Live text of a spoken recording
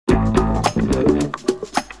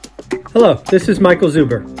Hello, this is Michael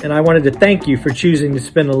Zuber, and I wanted to thank you for choosing to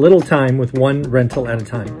spend a little time with one rental at a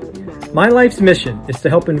time. My life's mission is to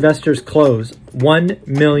help investors close 1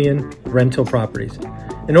 million rental properties.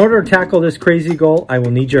 In order to tackle this crazy goal, I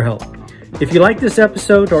will need your help. If you like this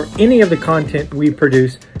episode or any of the content we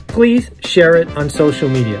produce, please share it on social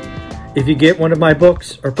media. If you get one of my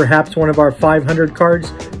books or perhaps one of our 500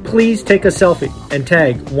 cards, please take a selfie and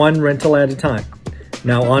tag one rental at a time.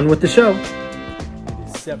 Now on with the show.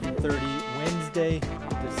 It is 7:30 Wednesday,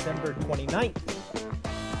 December 29th,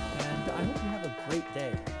 and I hope you have a great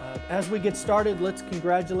day. As we get started, let's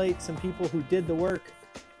congratulate some people who did the work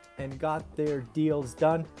and got their deals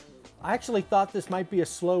done. I actually thought this might be a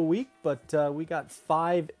slow week, but we got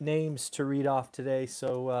 5 names to read off today,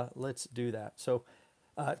 so let's do that. So,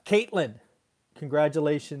 Caitlin,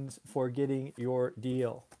 congratulations for getting your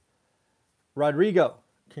deal. Rodrigo,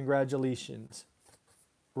 congratulations.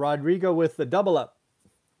 Rodrigo with the double up.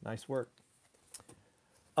 Nice work.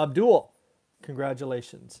 Abdul,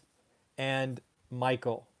 congratulations. And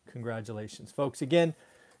Michael, congratulations. Folks, again,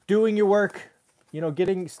 doing your work,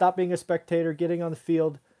 stop being a spectator, getting on the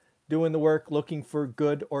field, doing the work, looking for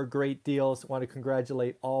good or great deals. I want to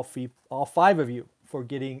congratulate all 5 of you for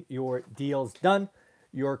getting your deals done.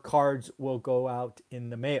 Your cards will go out in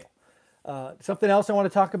the mail. Something else I want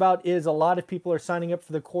to talk about is a lot of people are signing up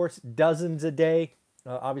for the course, dozens a day.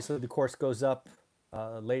 Obviously, the course goes up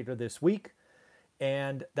later this week,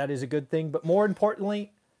 and that is a good thing. But more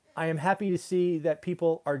importantly, I am happy to see that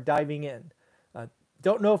people are diving in.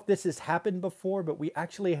 Don't know if this has happened before, but we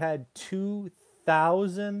actually had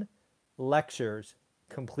 2,000 lectures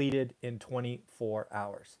completed in 24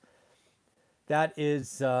 hours. That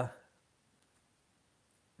is that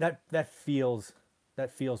feels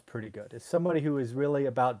pretty good. As somebody who is really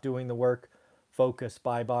about doing the work, focus,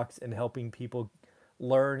 buy box, and helping people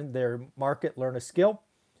learn their market, learn a skill,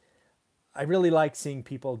 I really like seeing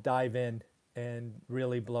people dive in and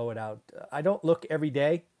really blow it out. I don't look every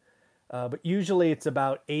day, but usually it's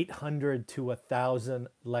about 800 to 1,000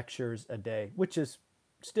 lectures a day, which is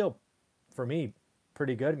still, for me,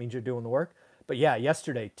 pretty good. It means you're doing the work. But yeah,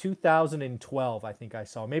 yesterday, 2012, I think I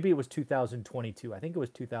saw. Maybe it was 2022. I think it was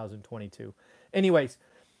 2022. Anyways,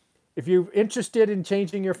 if you're interested in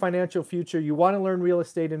changing your financial future, you want to learn real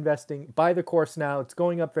estate investing, buy the course now. It's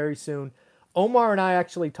going up very soon. Omar and I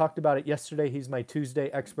actually talked about it yesterday. He's my Tuesday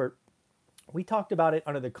expert. We talked about it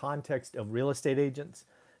under the context of real estate agents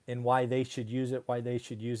and why they should use it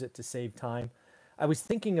to save time. I was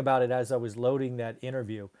thinking about it as I was loading that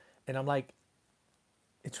interview, and I'm like,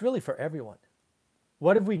 it's really for everyone.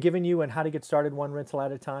 What have we given you and how to get started one rental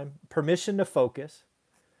at a time? Permission to focus,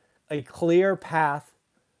 a clear path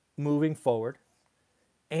moving forward,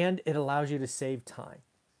 and it allows you to save time.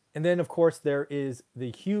 And then, of course, there is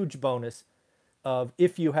the huge bonus of,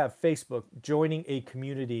 if you have Facebook, joining a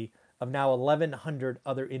community of now 1,100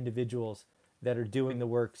 other individuals that are doing the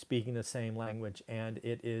work, speaking the same language, and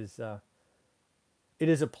it is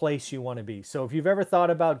a place you want to be. So if you've ever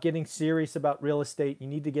thought about getting serious about real estate, you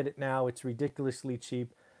need to get it now. It's ridiculously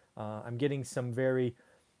cheap. I'm getting some very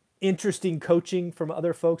interesting coaching from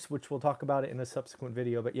other folks, which we'll talk about it in a subsequent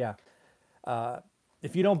video. But yeah,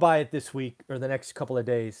 if you don't buy it this week or the next couple of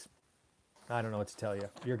days, I don't know what to tell you.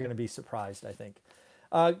 You're going to be surprised, I think.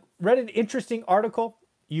 Read an interesting article,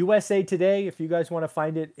 USA Today. If you guys want to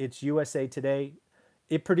find it, it's USA Today.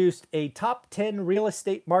 It produced a top 10 real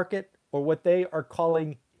estate market, or what they are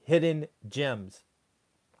calling hidden gems.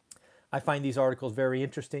 I find these articles very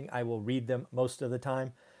interesting. I will read them most of the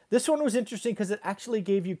time. This one was interesting because it actually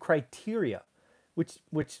gave you criteria,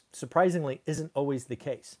 which surprisingly isn't always the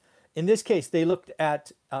case. In this case, they looked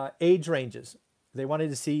at age ranges. They wanted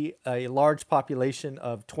to see a large population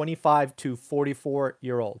of 25 to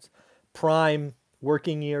 44-year-olds, prime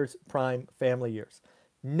working years, prime family years.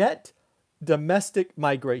 Net domestic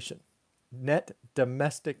migration,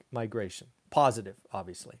 positive,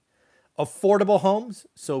 obviously. Affordable homes,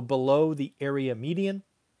 so below the area median.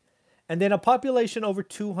 And then a population over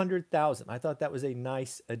 200,000. I thought that was a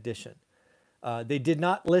nice addition. They did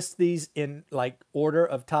not list these in order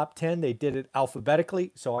of top 10. They did it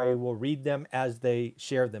alphabetically, so I will read them as they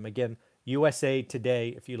share them. Again, USA Today,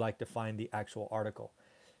 if you'd like to find the actual article.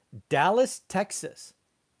 Dallas, Texas.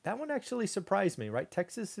 That one actually surprised me, right?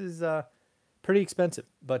 Texas is pretty expensive,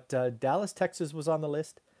 but Dallas, Texas was on the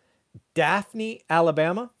list. Daphne,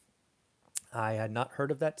 Alabama. I had not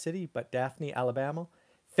heard of that city, but Daphne, Alabama.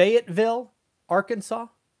 Fayetteville, Arkansas.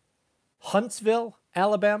 Huntsville,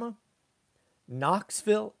 Alabama.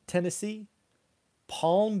 Knoxville, Tennessee.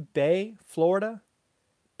 Palm Bay, Florida.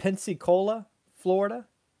 Pensacola, Florida.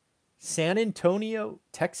 San Antonio,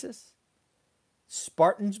 Texas.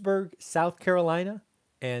 Spartanburg, South Carolina,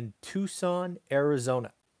 and Tucson,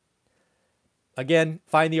 Arizona. Again,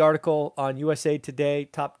 find the article on USA Today,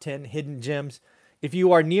 Top 10 Hidden Gems. If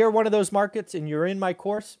you are near one of those markets and you're in my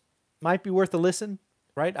course, might be worth a listen,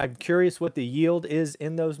 right? I'm curious what the yield is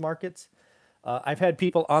in those markets. I've had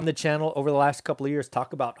people on the channel over the last couple of years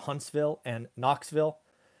talk about Huntsville and Knoxville.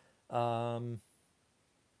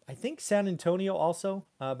 I think San Antonio also,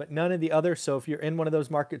 but none of the others. So if you're in one of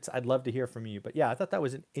those markets, I'd love to hear from you. But yeah, I thought that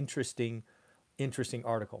was an interesting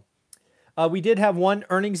article. We did have one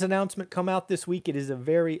earnings announcement come out this week. It is a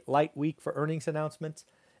very light week for earnings announcements.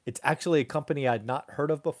 It's actually a company I'd not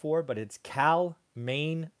heard of before, but it's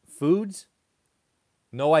Cal-Maine Foods.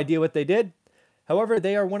 No idea what they did. However,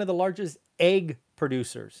 they are one of the largest egg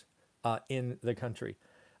producers in the country.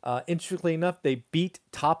 Interestingly enough, they beat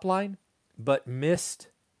top line, but missed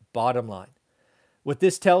bottom line. What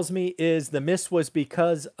this tells me is the miss was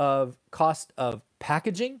because of cost of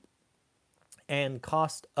packaging and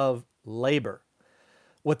cost of labor.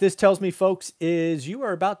 What this tells me, folks, is you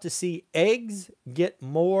are about to see eggs get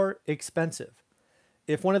more expensive.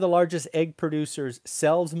 If one of the largest egg producers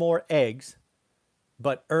sells more eggs,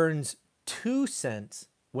 but earns 2 cents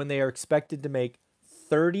when they are expected to make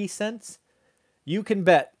 30 cents, you can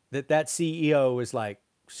bet that that CEO is like,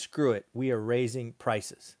 screw it, we are raising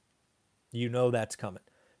prices. You know that's coming.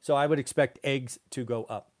 So I would expect eggs to go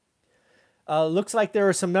up. Looks like there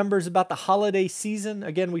are some numbers about the holiday season.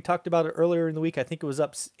 Again, we talked about it earlier in the week. I think it was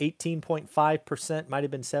up 18.5%, might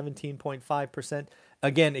have been 17.5%.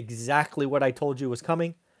 Again, exactly what I told you was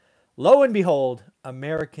coming. Lo and behold,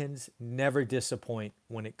 Americans never disappoint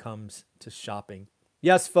when it comes to shopping.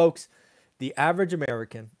 Yes, folks, the average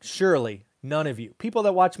American, surely none of you, people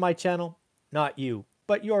that watch my channel, not you,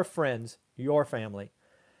 but your friends, your family,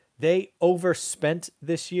 they overspent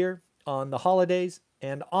this year on the holidays,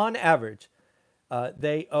 and on average,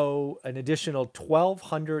 they owe an additional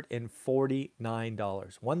 $1,249,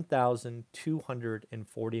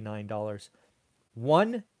 $1,249.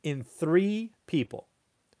 1 in 3 people,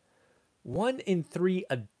 1 in 3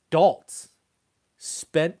 adults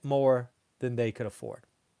spent more than they could afford.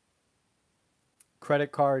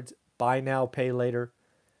 Credit cards, buy now, pay later,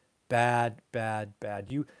 bad, bad,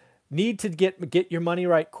 bad. You need to get your money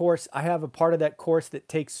right course. I have a part of that course that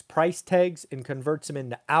takes price tags and converts them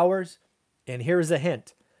into hours. And here's a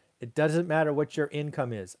hint. It doesn't matter what your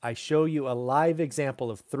income is. I show you a live example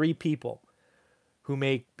of 3 people who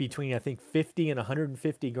make between, I think, 50 and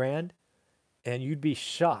 150 grand. And you'd be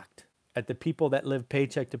shocked at the people that live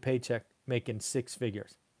paycheck to paycheck making 6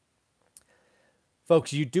 figures.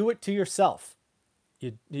 Folks, you do it to yourself.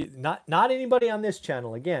 Not anybody on this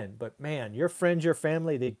channel, again, but man, your friends, your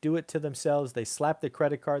family, they do it to themselves. They slap the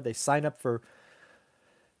credit card. They sign up for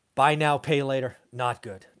buy now, pay later. Not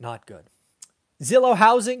good. Not good. Zillow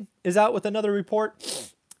Housing is out with another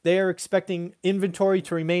report. They are expecting inventory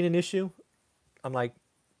to remain an issue. I'm like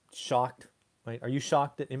shocked. Right? Are you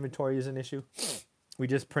shocked that inventory is an issue? We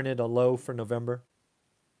just printed a low for November.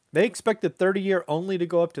 They expect the 30-year only to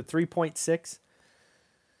go up to 3.6.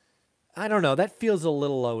 I don't know. That feels a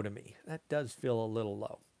little low to me. That does feel a little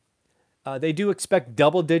low. They do expect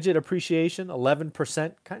double-digit appreciation,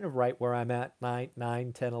 11%, kind of right where I'm at,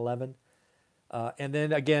 9, 10, 11. And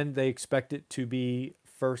then, again, they expect it to be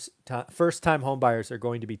first-time home buyers are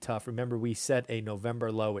going to be tough. Remember, we set a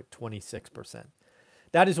November low at 26%.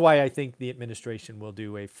 That is why I think the administration will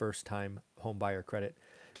do a first-time home buyer credit.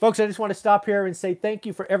 Folks, I just want to stop here and say thank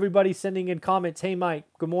you for everybody sending in comments. Hey, Mike,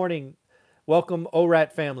 good morning. Welcome,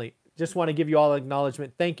 ORAT family. Just want to give you all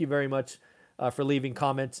acknowledgement. Thank you very much for leaving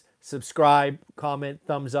comments. Subscribe, comment,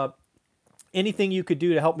 thumbs up. Anything you could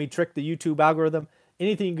do to help me trick the YouTube algorithm,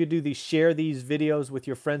 anything you could do to share these videos with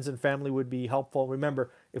your friends and family would be helpful. Remember,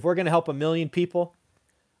 if we're going to help 1 million people,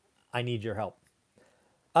 I need your help.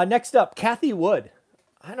 Next up, Cathie Wood.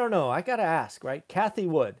 I don't know. I got to ask, right? Cathie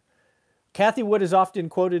Wood. Cathie Wood is often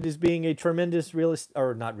quoted as being a tremendous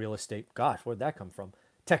not real estate. Gosh, where'd that come from?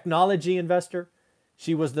 Technology investor.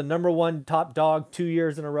 She was the #1 top dog 2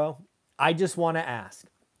 years in a row. I just want to ask.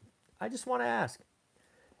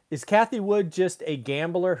 Is Cathie Wood just a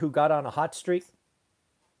gambler who got on a hot streak?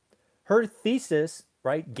 Her thesis,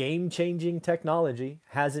 right, game-changing technology,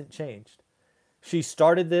 hasn't changed. She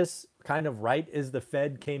started this kind of right as the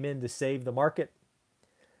Fed came in to save the market.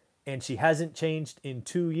 And she hasn't changed in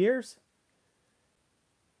 2 years.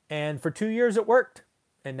 And for 2 years it worked.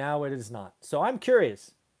 And now it is not. So I'm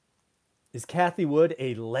curious. Is Cathie Wood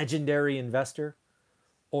a legendary investor?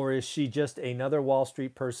 Or is she just another Wall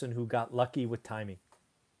Street person who got lucky with timing?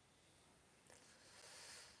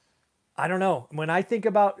 I don't know. When I think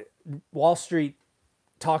about Wall Street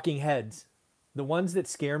talking heads, The ones that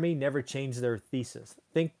scare me never change their thesis.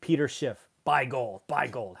 Think Peter Schiff, buy gold, buy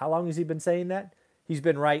gold. How long has he been saying that? He's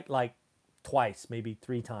been right like twice, maybe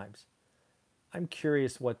 3 times. I'm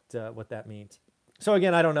curious what that means. So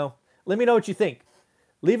again, I don't know. Let me know what you think.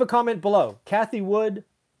 Leave a comment below. Cathie Wood,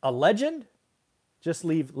 a legend? Just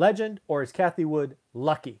leave legend, or is Cathie Wood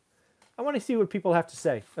lucky? I want to see what people have to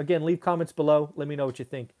say. Again, leave comments below. Let me know what you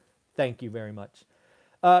think. Thank you very much.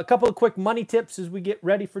 A couple of quick money tips as we get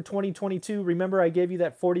ready for 2022. Remember, I gave you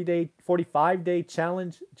that 45-day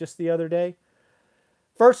challenge just the other day.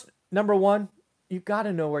 First, number one, you got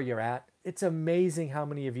to know where you're at. It's amazing how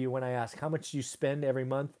many of you, when I ask how much you spend every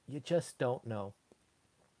month, you just don't know.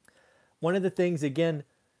 One of the things, again,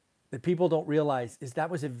 that people don't realize is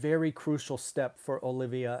that was a very crucial step for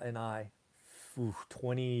Olivia and I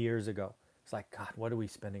 20 years ago. It's like, God, what are we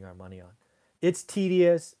spending our money on? It's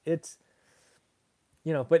tedious. It's,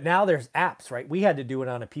 but now there's apps, right? We had to do it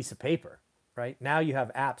on a piece of paper, right? Now you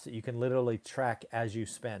have apps that you can literally track as you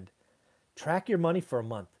spend. Track your money for a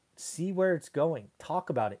month. See where it's going. Talk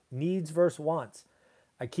about it. Needs versus wants.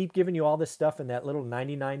 I keep giving you all this stuff in that little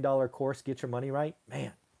 $99 course, Get Your Money Right.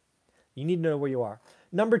 Man, you need to know where you are.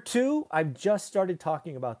 Number two, I've just started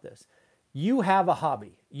talking about this. You have a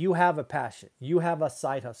hobby. You have a passion. You have a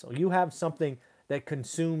side hustle. You have something that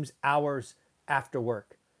consumes hours after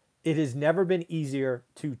work. It has never been easier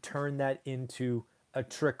to turn that into a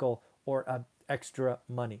trickle or extra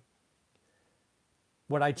money.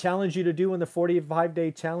 What I challenge you to do in the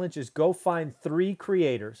 45-day challenge is go find 3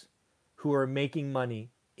 creators who are making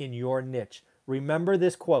money in your niche. Remember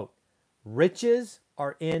this quote, riches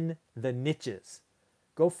are in the niches.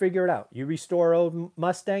 Go figure it out. You restore old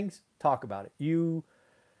Mustangs, talk about it. You,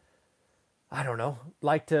 I don't know,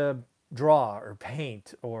 like to draw or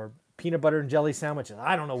paint or peanut butter and jelly sandwiches.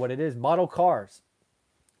 I don't know what it is. Model cars.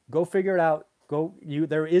 Go figure it out.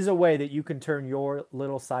 There is a way that you can turn your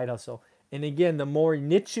little side hustle. And again, the more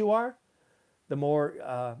niche you are, the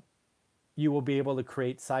more you will be able to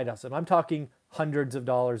create side hustle. And I'm talking hundreds of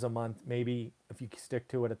dollars a month, maybe if you stick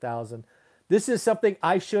to it, 1,000. This is something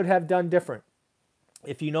I should have done different.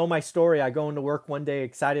 If you know my story, I go into work one day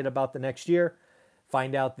excited about the next year,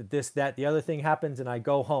 find out that this, that, the other thing happens, and I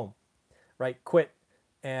go home, right? Quit.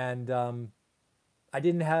 And I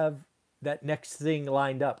didn't have that next thing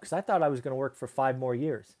lined up because I thought I was going to work for 5 more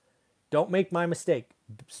years. Don't make my mistake.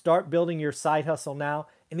 Start building your side hustle now.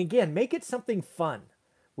 And again, make it something fun.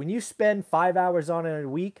 When you spend 5 hours on it a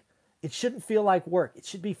week, it shouldn't feel like work. It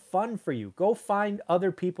should be fun for you. Go find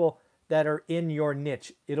other people that are in your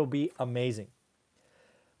niche. It'll be amazing.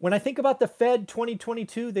 When I think about the Fed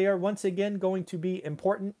 2022, they are once again going to be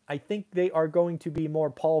important. I think they are going to be more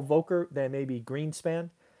Paul Volcker than maybe Greenspan,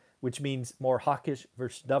 which means more hawkish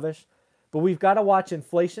versus dovish. But we've got to watch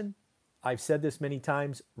inflation. I've said this many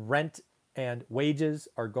times, rent and wages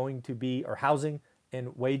are going to be, or housing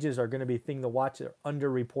and wages are going to be a thing to watch. They're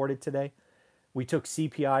underreported today. We took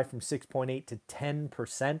CPI from 6.8 to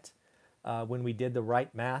 10% when we did the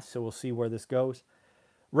right math, so we'll see where this goes.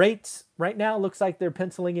 Rates, right now, looks like they're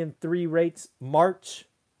penciling in 3 rates, March,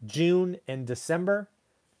 June, and December.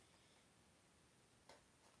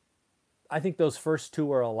 I think those first 2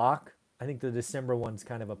 are a lock. I think the December one's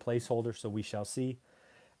kind of a placeholder, so we shall see.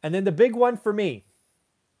 And then the big one for me,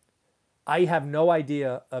 I have no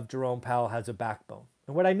idea if Jerome Powell has a backbone.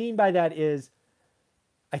 And what I mean by that is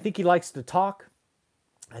I think he likes to talk.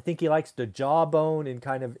 I think he likes to jawbone and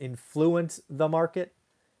kind of influence the market.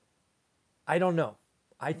 I don't know.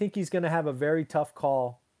 I think he's going to have a very tough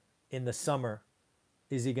call in the summer.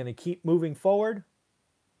 Is he going to keep moving forward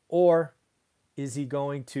or is he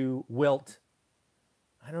going to wilt?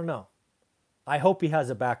 I don't know. I hope he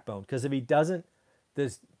has a backbone because if he doesn't,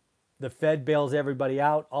 the Fed bails everybody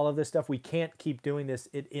out, all of this stuff. We can't keep doing this.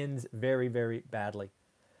 It ends very, very badly.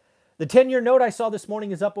 The 10-year note I saw this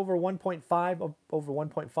morning is up over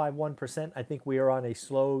 1.51%. I think we are on a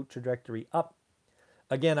slow trajectory up.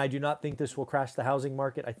 Again, I do not think this will crash the housing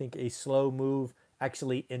market. I think a slow move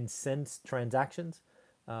actually incents transactions,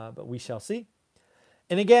 but we shall see.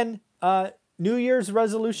 And again, New Year's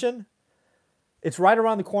resolution, it's right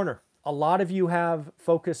around the corner. A lot of you have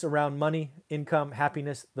focus around money, income,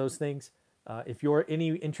 happiness, those things. If you're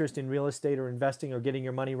any interest in real estate or investing or getting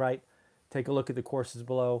your money right, take a look at the courses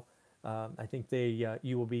below. I think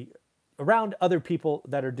you will be around other people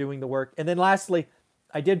that are doing the work. And then lastly,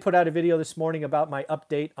 I did put out a video this morning about my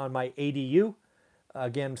update on my ADU.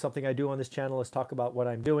 Again, something I do on this channel is talk about what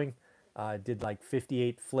I'm doing. I did like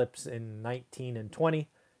 58 flips in 19 and 20.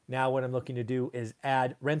 Now what I'm looking to do is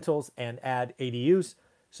add rentals and add ADUs.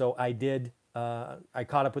 So I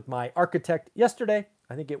caught up with my architect yesterday.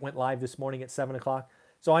 I think it went live this morning at 7 o'clock.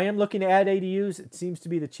 So I am looking to add ADUs. It seems to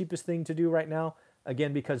be the cheapest thing to do right now.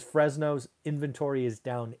 Again, because Fresno's inventory is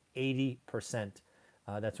down 80%.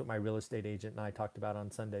 That's what my real estate agent and I talked about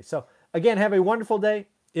on Sunday. So again, have a wonderful day.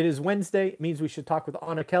 It is Wednesday. It means we should talk with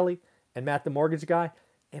Anna Kelly and Matt the Mortgage Guy.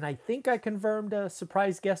 And I think I confirmed a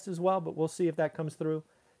surprise guest as well, but we'll see if that comes through.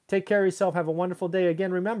 Take care of yourself. Have a wonderful day.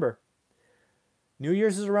 Again, remember, New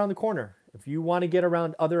Year's is around the corner. If you want to get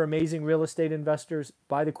around other amazing real estate investors,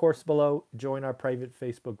 buy the course below. Join our private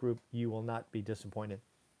Facebook group. You will not be disappointed.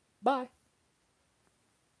 Bye.